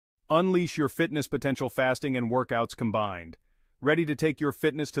Unleash your fitness potential fasting and workouts combined. Ready to take your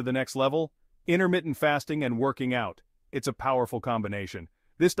fitness to the next level? Intermittent fasting and working out. It's a powerful combination.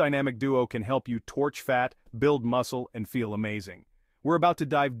 This dynamic duo can help you torch fat, build muscle, and feel amazing. We're about to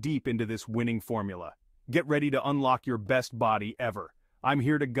dive deep into this winning formula. Get ready to unlock your best body ever. I'm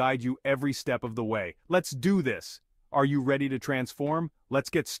here to guide you every step of the way. Let's do this! Are you ready to transform? Let's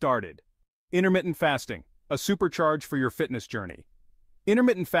get started. Intermittent fasting, a supercharge for your fitness journey.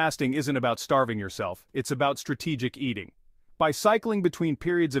 Intermittent fasting isn't about starving yourself, it's about strategic eating. By cycling between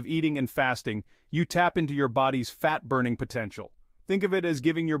periods of eating and fasting, you tap into your body's fat-burning potential. Think of it as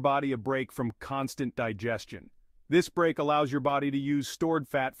giving your body a break from constant digestion. This break allows your body to use stored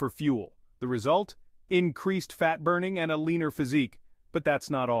fat for fuel. The result? Increased fat burning and a leaner physique. But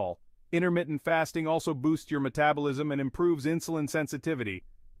that's not all. Intermittent fasting also boosts your metabolism and improves insulin sensitivity.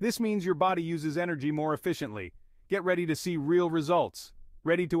 This means your body uses energy more efficiently. Get ready to see real results.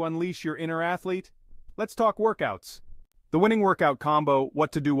 Ready to unleash your inner athlete? Let's talk workouts. The winning workout combo,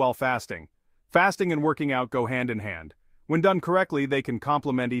 what to do while fasting. Fasting and working out go hand in hand. When done correctly, they can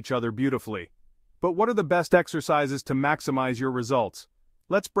complement each other beautifully. But what are the best exercises to maximize your results?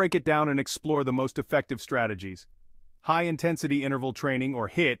 Let's break it down and explore the most effective strategies. High-intensity interval training, or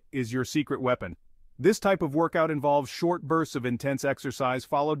HIIT, is your secret weapon. This type of workout involves short bursts of intense exercise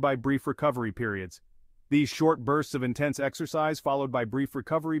followed by brief recovery periods. These short bursts of intense exercise followed by brief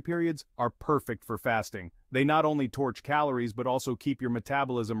recovery periods are perfect for fasting. They not only torch calories but also keep your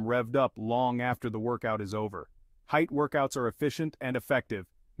metabolism revved up long after the workout is over. HIIT workouts are efficient and effective,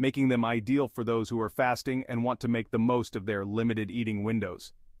 making them ideal for those who are fasting and want to make the most of their limited eating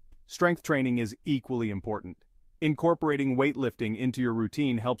windows. Strength training is equally important. Incorporating weightlifting into your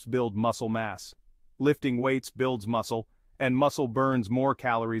routine helps build muscle mass. Lifting weights builds muscle, and muscle burns more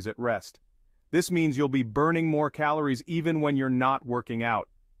calories at rest. This means you'll be burning more calories even when you're not working out.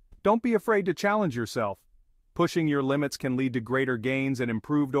 Don't be afraid to challenge yourself. Pushing your limits can lead to greater gains and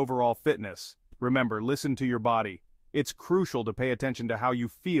improved overall fitness. Remember, listen to your body. It's crucial to pay attention to how you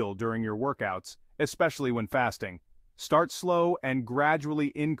feel during your workouts, especially when fasting. Start slow and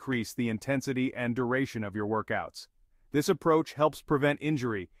gradually increase the intensity and duration of your workouts. This approach helps prevent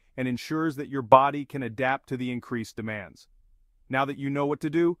injury and ensures that your body can adapt to the increased demands. Now that you know what to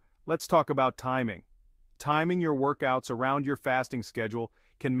do, let's talk about timing. Timing your workouts around your fasting schedule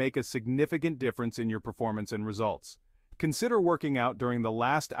can make a significant difference in your performance and results. Consider working out during the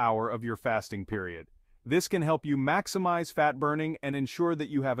last hour of your fasting period. This can help you maximize fat burning and ensure that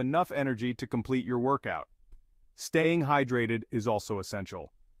you have enough energy to complete your workout. Staying hydrated is also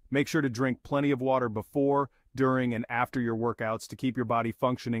essential. Make sure to drink plenty of water before, during, and after your workouts to keep your body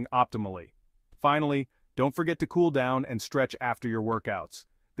functioning optimally. Finally, don't forget to cool down and stretch after your workouts.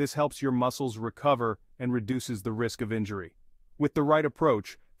 This helps your muscles recover and reduces the risk of injury. With the right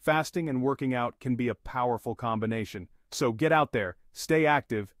approach, fasting and working out can be a powerful combination. So get out there, stay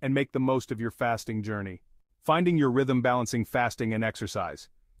active, and make the most of your fasting journey. Finding your rhythm balancing fasting and exercise.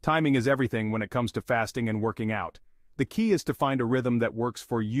 Timing is everything when it comes to fasting and working out. The key is to find a rhythm that works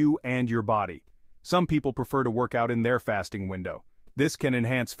for you and your body. Some people prefer to work out in their fasting window. This can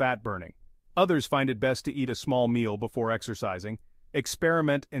enhance fat burning. Others find it best to eat a small meal before exercising.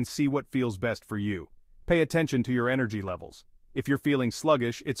 Experiment and see what feels best for you. Pay attention to your energy levels. If you're feeling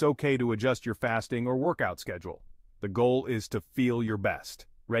sluggish, it's okay to adjust your fasting or workout schedule. The goal is to feel your best.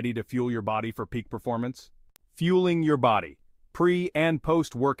 Ready to fuel your body for peak performance? Fueling your body. Pre- and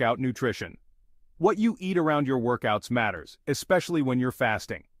post-workout nutrition. What you eat around your workouts matters, especially when you're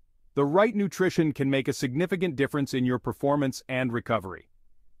fasting. The right nutrition can make a significant difference in your performance and recovery.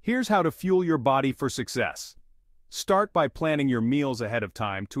 Here's how to fuel your body for success. Start by planning your meals ahead of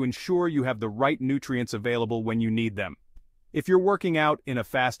time to ensure you have the right nutrients available when you need them. If you're working out in a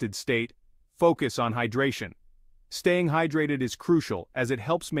fasted state, focus on hydration. Staying hydrated is crucial as it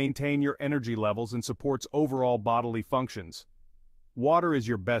helps maintain your energy levels and supports overall bodily functions. Water is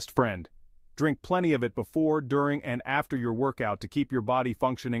your best friend. Drink plenty of it before, during, and after your workout to keep your body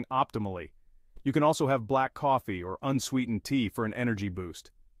functioning optimally. You can also have black coffee or unsweetened tea for an energy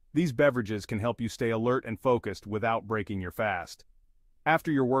boost. These beverages can help you stay alert and focused without breaking your fast. After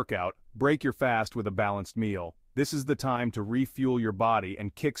your workout, break your fast with a balanced meal. This is the time to refuel your body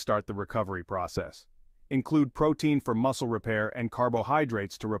and kickstart the recovery process. Include protein for muscle repair and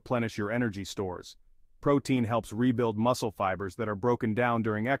carbohydrates to replenish your energy stores. Protein helps rebuild muscle fibers that are broken down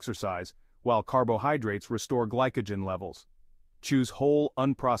during exercise, while carbohydrates restore glycogen levels. Choose whole,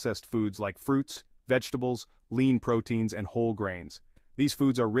 unprocessed foods like fruits, vegetables, lean proteins, and whole grains. These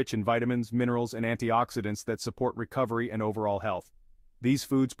foods are rich in vitamins, minerals, and antioxidants that support recovery and overall health. These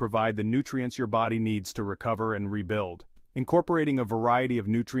foods provide the nutrients your body needs to recover and rebuild. Incorporating a variety of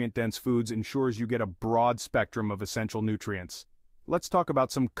nutrient-dense foods ensures you get a broad spectrum of essential nutrients. Let's talk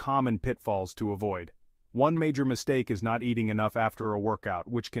about some common pitfalls to avoid. One major mistake is not eating enough after a workout,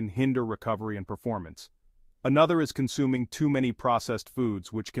 which can hinder recovery and performance. Another is consuming too many processed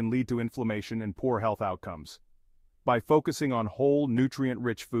foods, which can lead to inflammation and poor health outcomes. By focusing on whole,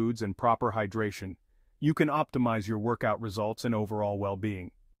 nutrient-rich foods and proper hydration, you can optimize your workout results and overall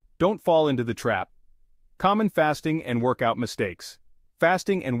well-being. Don't fall into the trap. Common fasting and workout mistakes.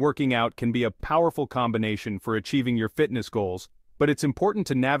 Fasting and working out can be a powerful combination for achieving your fitness goals, but it's important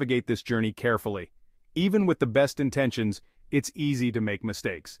to navigate this journey carefully. Even with the best intentions, it's easy to make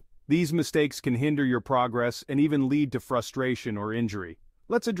mistakes. These mistakes can hinder your progress and even lead to frustration or injury.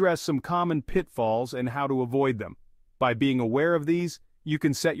 Let's address some common pitfalls and how to avoid them. By being aware of these, you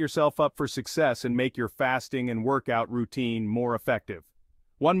can set yourself up for success and make your fasting and workout routine more effective.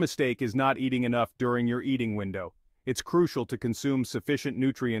 One mistake is not eating enough during your eating window. It's crucial to consume sufficient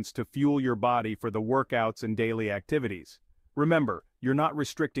nutrients to fuel your body for the workouts and daily activities. Remember, you're not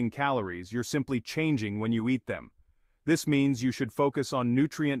restricting calories, you're simply changing when you eat them. This means you should focus on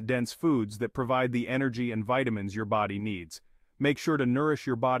nutrient-dense foods that provide the energy and vitamins your body needs. Make sure to nourish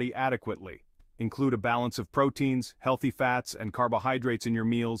your body adequately. Include a balance of proteins, healthy fats, and carbohydrates in your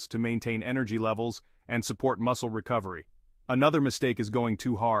meals to maintain energy levels and support muscle recovery. Another mistake is going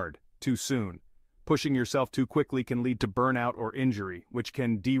too hard, too soon. Pushing yourself too quickly can lead to burnout or injury, which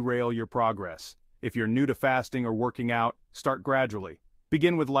can derail your progress. If you're new to fasting or working out, start gradually.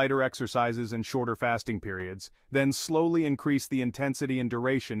 Begin with lighter exercises and shorter fasting periods, then slowly increase the intensity and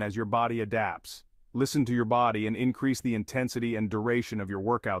duration as your body adapts. Listen to your body and increase the intensity and duration of your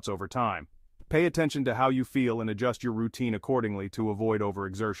workouts over time. Pay attention to how you feel and adjust your routine accordingly to avoid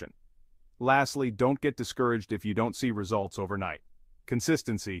overexertion. Lastly, don't get discouraged if you don't see results overnight.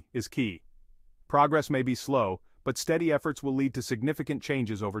 Consistency is key. Progress may be slow, but steady efforts will lead to significant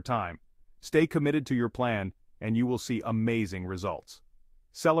changes over time. Stay committed to your plan, and you will see amazing results.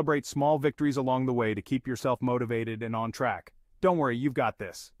 Celebrate small victories along the way to keep yourself motivated and on track. Don't worry, you've got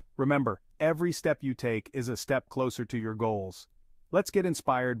this. Remember, every step you take is a step closer to your goals. Let's get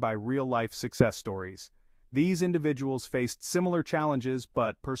inspired by real-life success stories. These individuals faced similar challenges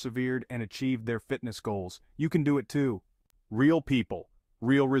but persevered and achieved their fitness goals. You can do it too. Real people,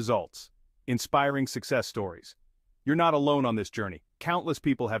 real results. Inspiring success stories. You're not alone on this journey. Countless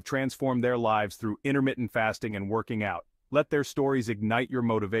people have transformed their lives through intermittent fasting and working out. Let their stories ignite your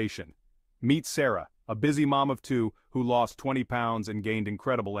motivation. Meet Sarah, a busy mom of two who lost 20 pounds and gained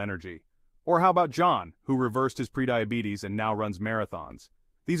incredible energy. Or how about John, who reversed his prediabetes and now runs marathons?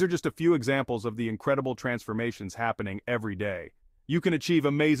 These are just a few examples of the incredible transformations happening every day. You can achieve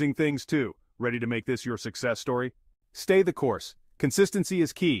amazing things too. Ready to make this your success story? Stay the course. Consistency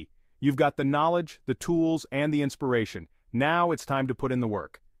is key. You've got the knowledge, the tools, and the inspiration. Now it's time to put in the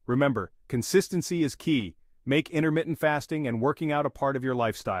work. Remember, consistency is key. Make intermittent fasting and working out a part of your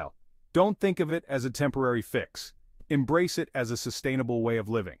lifestyle. Don't think of it as a temporary fix. Embrace it as a sustainable way of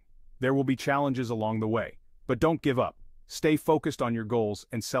living. There will be challenges along the way, but don't give up. Stay focused on your goals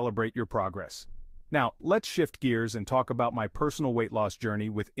and celebrate your progress. Now, let's shift gears and talk about my personal weight loss journey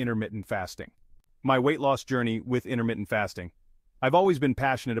with intermittent fasting. My weight loss journey with intermittent fasting. I've always been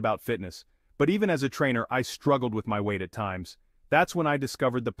passionate about fitness, but even as a trainer, I struggled with my weight at times. That's when I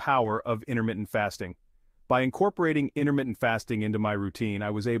discovered the power of intermittent fasting. By incorporating intermittent fasting into my routine,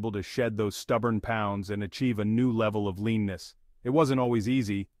 I was able to shed those stubborn pounds and achieve a new level of leanness. It wasn't always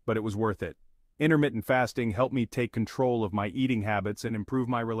easy, but it was worth it. Intermittent fasting helped me take control of my eating habits and improve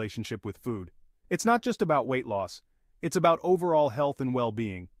my relationship with food. It's not just about weight loss, it's about overall health and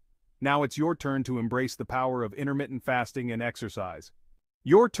well-being. Now it's your turn to embrace the power of intermittent fasting and exercise.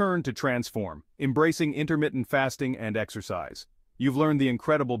 Your turn to transform, embracing intermittent fasting and exercise. You've learned the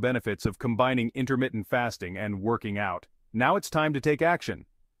incredible benefits of combining intermittent fasting and working out. Now it's time to take action.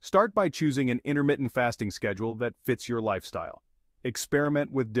 Start by choosing an intermittent fasting schedule that fits your lifestyle.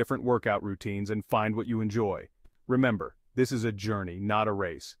 Experiment with different workout routines and find what you enjoy. Remember, this is a journey, not a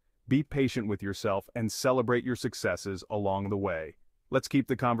race. Be patient with yourself and celebrate your successes along the way. Let's keep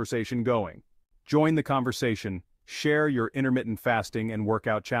the conversation going. Join the conversation. Share your intermittent fasting and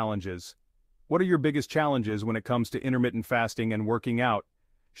workout challenges. What are your biggest challenges when it comes to intermittent fasting and working out?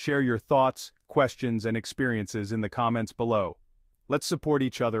 Share your thoughts, questions, and experiences in the comments below. Let's support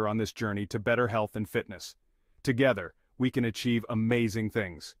each other on this journey to better health and fitness. Together, we can achieve amazing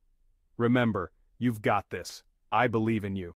things. Remember, you've got this. I believe in you.